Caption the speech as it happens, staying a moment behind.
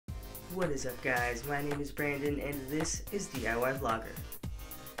What is up guys, my name is Brandon and this is DIY Vlogger.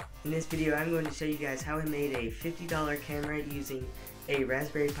 In this video I'm going to show you guys how I made a $50 camera using a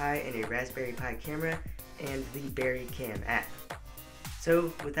Raspberry Pi and a Raspberry Pi camera and the BerryCam app.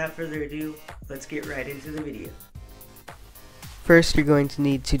 So without further ado, let's get right into the video. First you're going to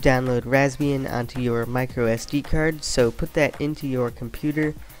need to download Raspbian onto your micro SD card, so put that into your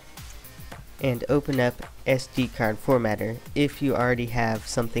computer and open up SD card formatter if you already have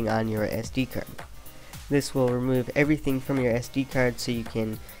something on your SD card. This will remove everything from your SD card so you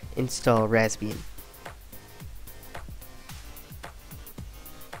can install Raspbian.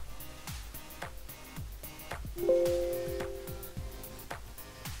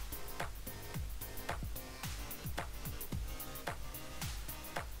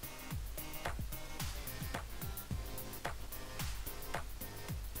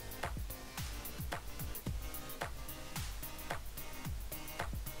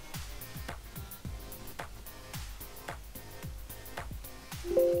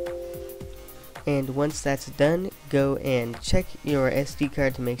 And once that's done, go and check your SD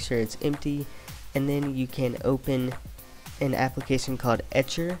card to make sure it's empty, and then you can open an application called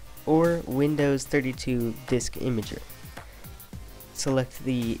Etcher or Windows 32 Disk Imager. Select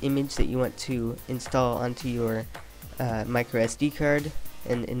the image that you want to install onto your micro SD card,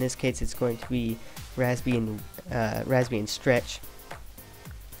 and in this case it's going to be Raspbian Stretch.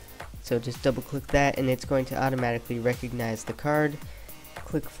 So just double click that and it's going to automatically recognize the card.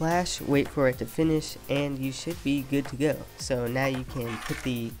 Click flash, wait for it to finish, and you should be good to go. So now you can put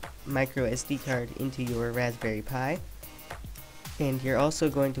the micro SD card into your Raspberry Pi, and you're also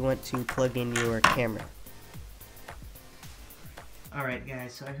going to want to plug in your camera. Alright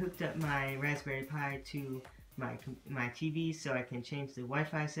guys, so I hooked up my Raspberry Pi to my TV so I can change the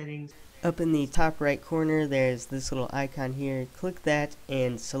Wi-Fi settings. Up in the top right corner there's this little icon here. Click that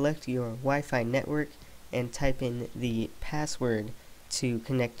and select your Wi-Fi network and type in the password to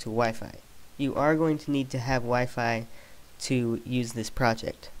connect to Wi-Fi. You are going to need to have Wi-Fi to use this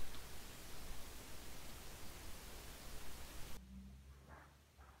project.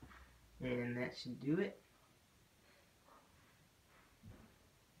 And that should do it.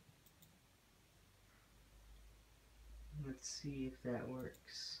 Let's see if that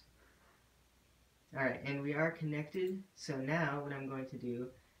works. Alright, and we are connected, so now what I'm going to do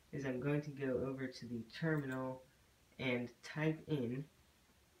is I'm going to go over to the terminal and type in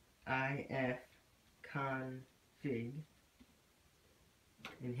ifconfig and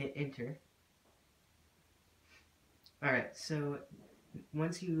hit enter. Alright, so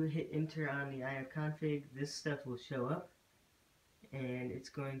once you hit enter on the ifconfig, this stuff will show up and it's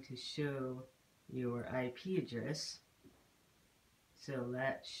going to show your IP address. So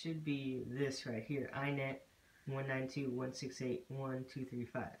that should be this right here, inet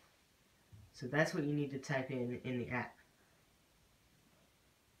 192.168.1.235. So that's what you need to type in the app.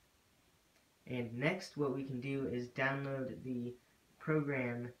 And next what we can do is download the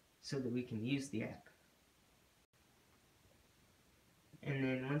program so that we can use the app. And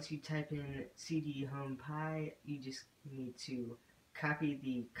then once you type in cd home pi, you just need to copy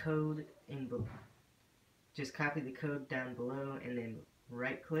the code in below. Just copy the code down below and then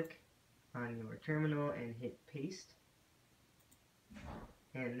right click on your terminal and hit paste.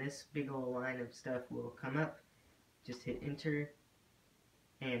 And this big old line of stuff will come up. Just hit enter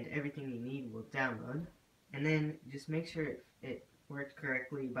and everything you need will download. And then just make sure it worked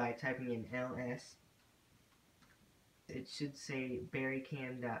correctly by typing in ls. It should say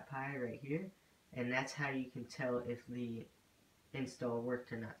berrycam.py right here, and that's how you can tell if the install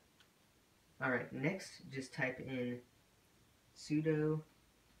worked or not. Alright, next just type in sudo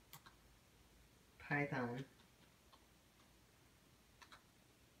python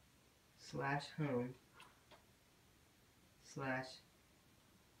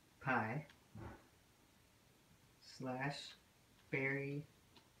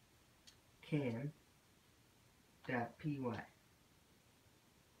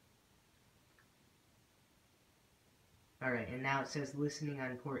Alright, and now it says listening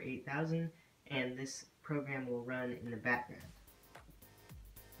on port 8000, and this program will run in the background.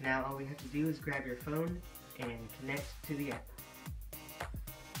 Now all we have to do is grab your phone and connect to the app.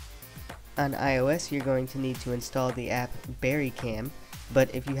 On iOS you're going to need to install the app BerryCam,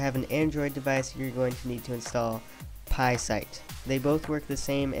 but if you have an Android device you're going to need to install PiSite. They both work the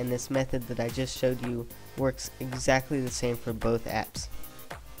same, and this method that I just showed you works exactly the same for both apps.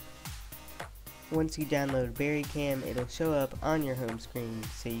 Once you download BerryCam, it'll show up on your home screen,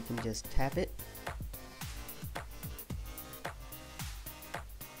 so you can just tap it.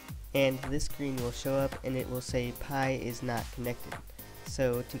 And this screen will show up and it will say Pi is not connected.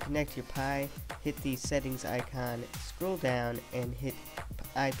 So to connect your Pi, hit the settings icon, scroll down and hit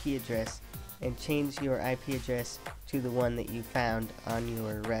IP address, and change your IP address to the one that you found on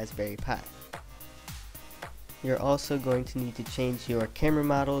your Raspberry Pi. You're also going to need to change your camera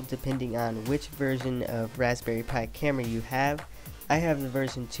model depending on which version of Raspberry Pi camera you have. I have the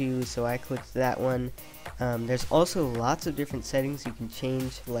version 2, so I clicked that one. There's also lots of different settings you can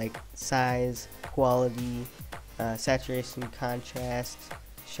change, like size, quality, saturation, contrast,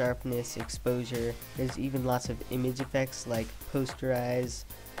 sharpness, exposure. There's even lots of image effects like posterize,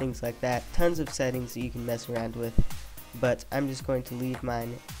 things like that. Tons of settings that you can mess around with, but I'm just going to leave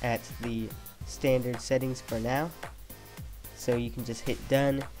mine at the standard settings for now. So you can just hit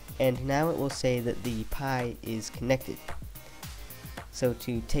done, and now it will say that the Pi is connected. So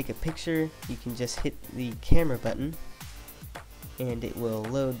to take a picture, you can just hit the camera button and it will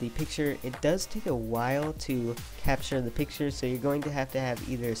load the picture. It does take a while to capture the picture, so you're going to have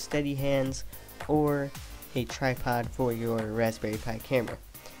either steady hands or a tripod for your Raspberry Pi camera.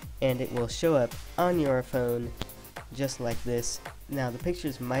 And it will show up on your phone just like this. Now the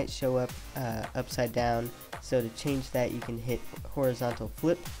pictures might show up upside down, so to change that you can hit horizontal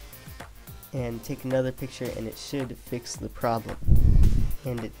flip and take another picture, and it should fix the problem.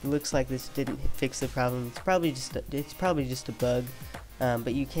 And it looks like this didn't fix the problem. It's probably just a bug,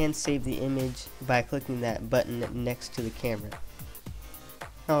 but you can save the image by clicking that button next to the camera.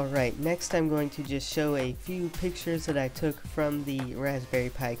 Alright, next I'm going to just show a few pictures that I took from the Raspberry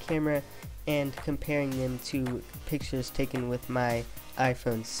Pi camera and comparing them to pictures taken with my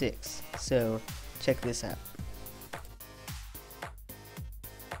iPhone 6. So check this out.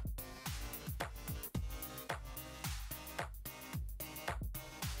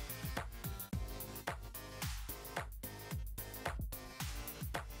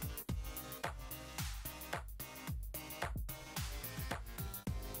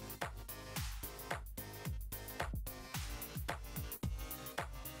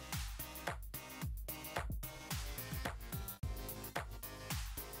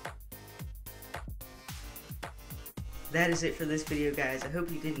 That is it for this video, guys. I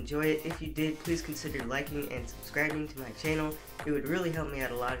hope you did enjoy it. If you did, please consider liking and subscribing to my channel. It would really help me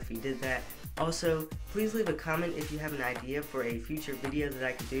out a lot if you did that. Also, please leave a comment if you have an idea for a future video that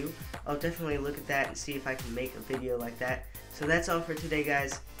I could do. I'll definitely look at that and see if I can make a video like that. So that's all for today,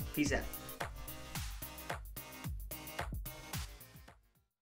 guys. Peace out.